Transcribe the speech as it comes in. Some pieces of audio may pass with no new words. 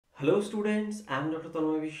Hello students, I am Dr.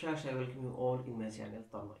 Tanmoy. I welcome you all in my channel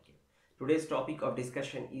TanmoyChem. Today's topic of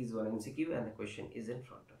discussion is one MCQ and the question is in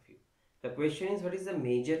front of you. The question is, what is the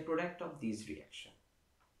major product of these reaction?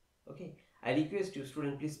 Okay, I request you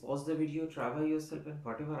student, please pause the video, try by yourself, and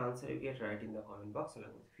whatever answer you get, write in the comment box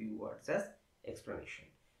along with few words as explanation.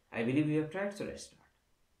 I believe you have tried, so let's start.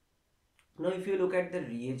 Now if you look at the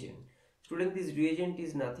reagent, student, this reagent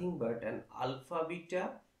is nothing but an alpha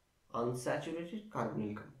beta unsaturated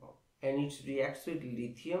carbonyl compound, and it reacts with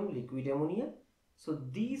lithium liquid ammonia. So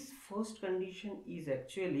this first condition is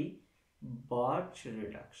actually Birch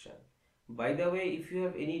reduction. By the way, if you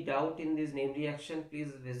have any doubt in this name reaction,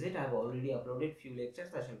 please visit. I have already uploaded few lectures.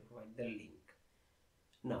 I shall provide the link.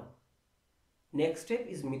 Now next step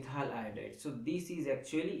is methyl iodide. So this is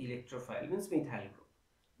actually electrophile, means methyl group.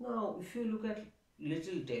 Now if you look at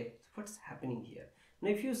little depth, what's happening here? Now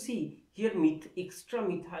if you see here, extra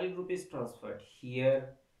methyl group is transferred here,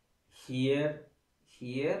 here,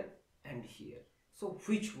 here and here. So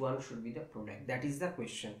which one should be the product? That is the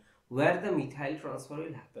question, where the methyl transfer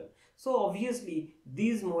will happen. So obviously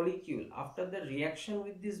this molecule, after the reaction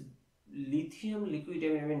with this lithium liquid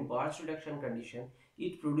ammonia, Birch reduction condition,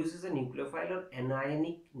 it produces a nucleophile or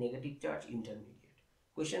anionic negative charge intermediate.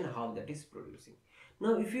 Question, how that is producing?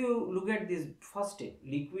 Now if you look at this first step,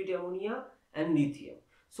 liquid ammonia and lithium.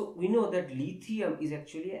 So we know that lithium is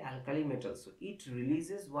actually an alkali metal, so it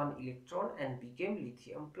releases one electron and became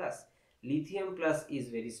lithium plus. Lithium plus is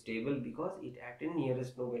very stable because it acts in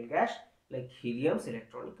nearest noble gas like helium's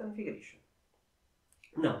electronic configuration.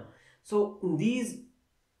 Now, so these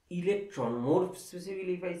electron, more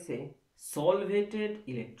specifically if I say solvated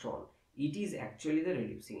electron, it is actually the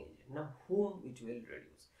reducing agent. Now whom it will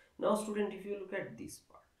reduce? Now student, if you look at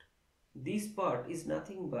this part is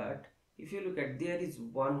nothing but, if you look at, there is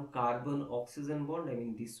one carbon oxygen bond, I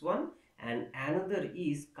mean this one, and another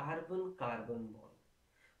is carbon carbon bond.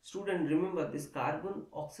 Student, remember this carbon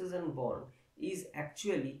oxygen bond is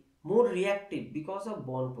actually more reactive because of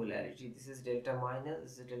bond polarity. This is delta minus,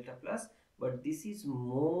 this is delta plus, but this is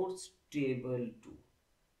more stable too.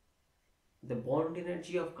 The bond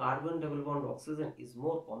energy of carbon double bond oxygen is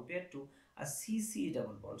more compared to a CC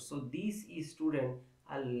double bond. So this is, student,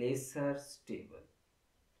 a lesser stable.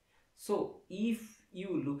 So if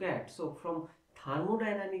you look at, so from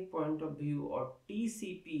thermodynamic point of view or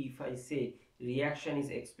TCP, if I say, reaction is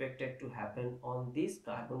expected to happen on this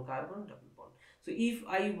carbon carbon double bond. So if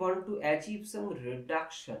I want to achieve some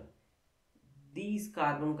reduction, these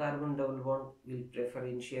carbon carbon double bond will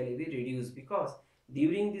preferentially be reduced, because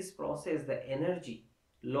during this process the energy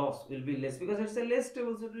loss will be less because it's a less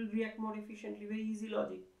stable, so it will react more efficiently. Very easy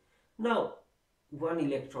logic. Now one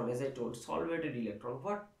electron, as I told, solvated electron,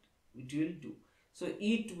 what it will do? So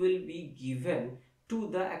it will be given to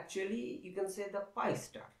the, actually you can say, the pi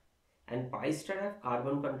star, and pi star have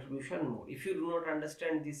carbon contribution more. If you do not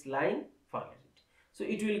understand this line, forget it. So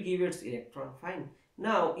it will give its electron, fine.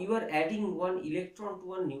 Now you are adding one electron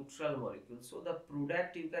to a neutral molecule, so the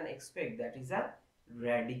product you can expect, that is a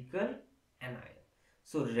radical anion.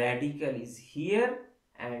 So radical is here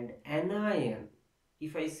and anion,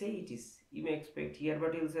 if I say it is, you may expect here,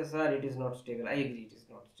 but you will say, sir, it is not stable. I agree, it is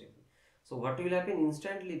not stable. So what will happen?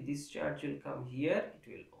 Instantly this charge will come here, it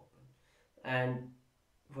will open, and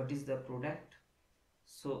what is the product?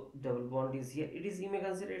 So double bond is here. It is, you may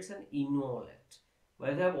consider it's an enolate.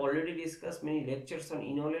 But I have already discussed many lectures on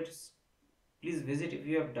enolates. Please visit if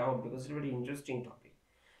you have doubt, because it's a very interesting topic.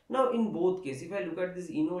 Now in both cases, if I look at this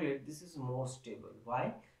enolate, this is more stable.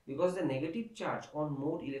 Why? Because the negative charge on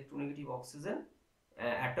more electronegative oxygen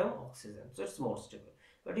atom oxygen, so it's more stable.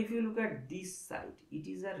 But if you look at this side, it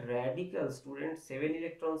is a radical, student, 7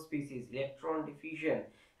 electron species, electron deficient,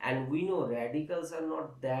 and we know radicals are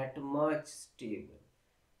not that much stable.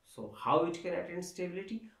 So how it can attain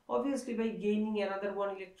stability? Obviously by gaining another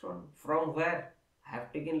one electron. From where? I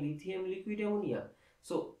have taken lithium liquid ammonia,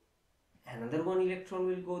 so another one electron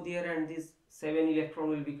will go there, and this 7 electron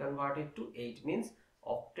will be converted to 8, means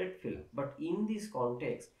octet film. But in this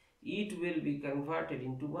context, it will be converted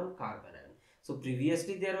into one carbon ion. So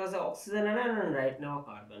previously there was an oxygen ion, and right now a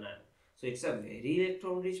carbon ion. So it's a very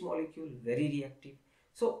electron rich molecule, very reactive.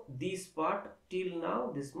 So this part till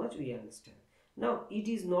now, this much we understand. Now it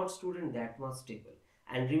is not, student, that much stable.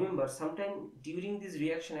 And remember, sometime during this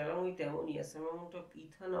reaction, along with ammonia, some amount of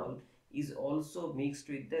ethanol is also mixed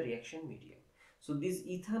with the reaction medium. So this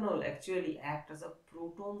ethanol actually acts as a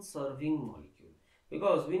proton serving molecule,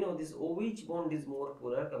 because we know this OH bond is more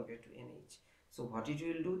polar compared to NH. So what it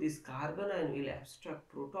will do, this carbon ion will abstract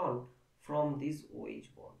proton from this OH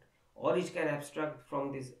bond, or it can abstract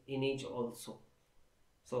from this NH also.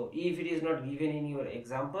 So if it is not given in your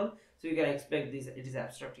example, so you can expect this, it is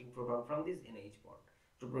abstracting proton from this NH bond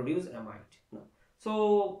to produce amide. No.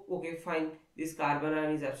 So okay, fine, this carbon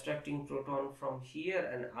ion is abstracting proton from here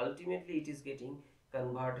and ultimately it is getting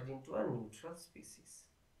converted into a neutral species.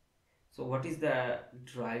 So what is the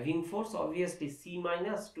driving force? Obviously C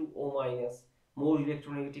minus to O minus, more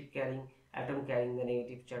electronegative carrying atom carrying the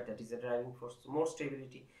negative charge, that is the driving force. So more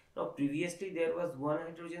stability. Now previously there was one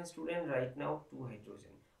hydrogen, student, right now two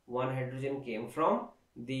hydrogen. One hydrogen came from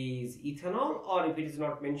this ethanol, or if it is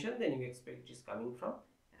not mentioned then you expect it is coming from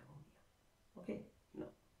ammonia. Okay, now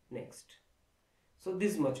next. So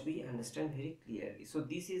this much we understand very clearly. So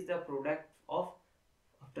this is the product of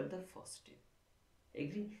after the first step.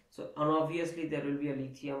 Agree? So and obviously there will be a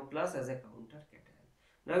lithium plus as a counter cation.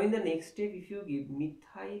 Now in the next step, if you give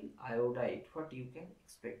methyl iodide, what you can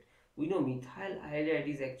expect? We know methyl iodide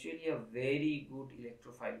is actually a very good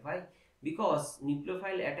electrophile. Why? Because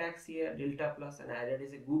nucleophile attacks here, delta plus, and iodide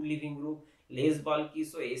is a good leaving group, less bulky,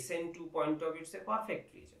 so SN2 point of view, it's a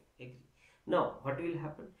perfect reagent. Agree? Now what will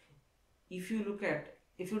happen? If you look at,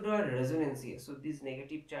 if you draw a resonance here, so this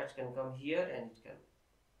negative charge can come here and it can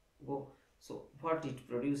go. So what it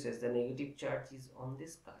produces, the negative charge is on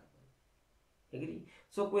this carbon. Agree?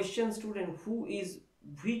 So question, student,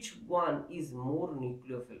 which one is more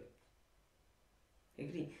nucleophilic?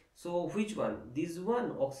 Agree? So which one? This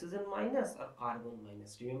one, oxygen minus or carbon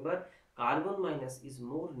minus? Remember, carbon minus is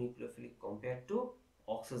more nucleophilic compared to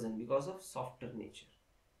oxygen because of softer nature.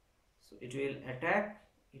 So it will attack,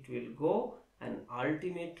 it will go, and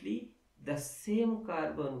ultimately the same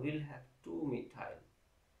carbon will have two methyl.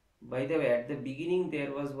 By the way, at the beginning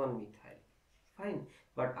there was one methyl, fine,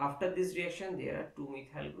 but after this reaction there are two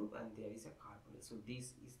methyl group and there is a carbonyl. So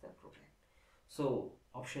this is the product. So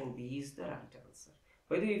option B is the right answer.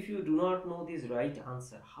 By the way, if you do not know this right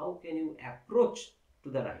answer, how can you approach to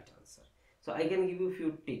the right answer? So I can give you a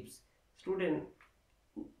few tips. Student,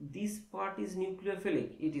 this part is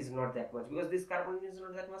nucleophilic, it is not that much because this carbon is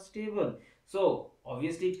not that much stable. So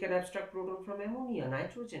obviously it can abstract proton from ammonia,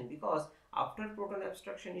 nitrogen, because after proton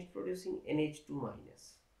abstraction it is producing NH2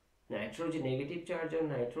 minus. Nitrogen, negative charge on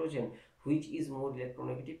nitrogen, which is more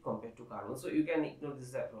electronegative compared to carbon. So you can ignore, this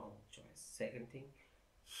is a wrong choice. Second thing,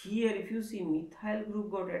 here if you see methyl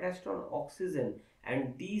group got attached on oxygen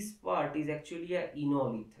and this part is actually a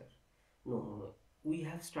enol ether. No, we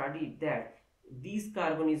have studied that this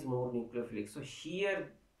carbon is more nucleophilic. So here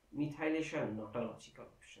methylation not a logical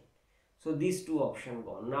option. So these two options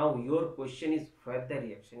gone. Now your question is where the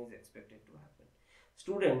reaction is expected to happen.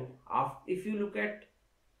 Student, if you look at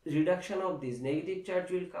reduction of this, negative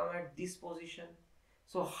charge will come at this position.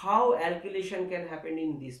 So how alkylation can happen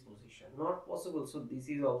in this position? Not possible. So this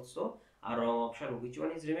is also a wrong option. Which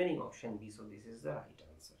one is remaining? Option B. So this is the right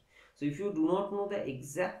answer. So if you do not know the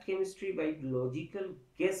exact chemistry, by logical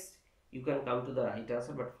guess you can come to the right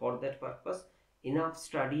answer, but for that purpose enough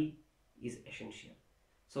study is essential.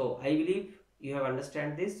 So I believe you have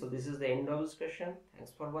understand this. So this is the end of this discussion.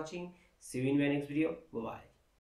 Thanks for watching. See you in my next video. Bye bye.